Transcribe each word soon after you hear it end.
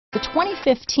The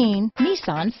 2015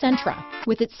 Nissan Sentra.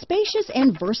 With its spacious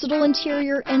and versatile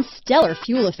interior and stellar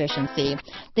fuel efficiency,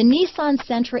 the Nissan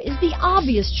Sentra is the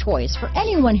obvious choice for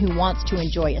anyone who wants to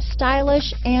enjoy a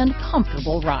stylish and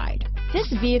comfortable ride.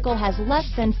 This vehicle has less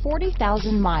than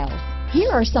 40,000 miles.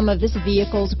 Here are some of this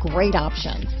vehicle's great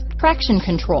options: traction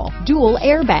control, dual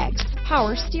airbags,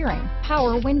 power steering,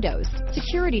 power windows,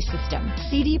 security system,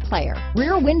 CD player,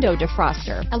 rear window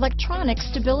defroster, electronic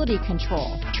stability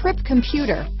control, trip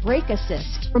computer, brake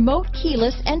assist, remote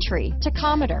keyless entry,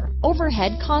 tachometer,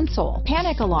 overhead console,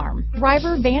 panic alarm,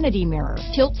 driver vanity mirror,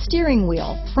 tilt steering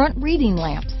wheel, front reading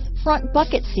lamps, front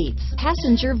bucket seats,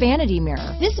 passenger vanity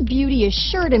mirror. This beauty is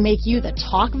sure to make you the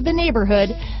talk of the neighborhood,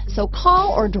 so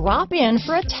call or drop in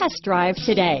for a test drive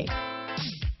today.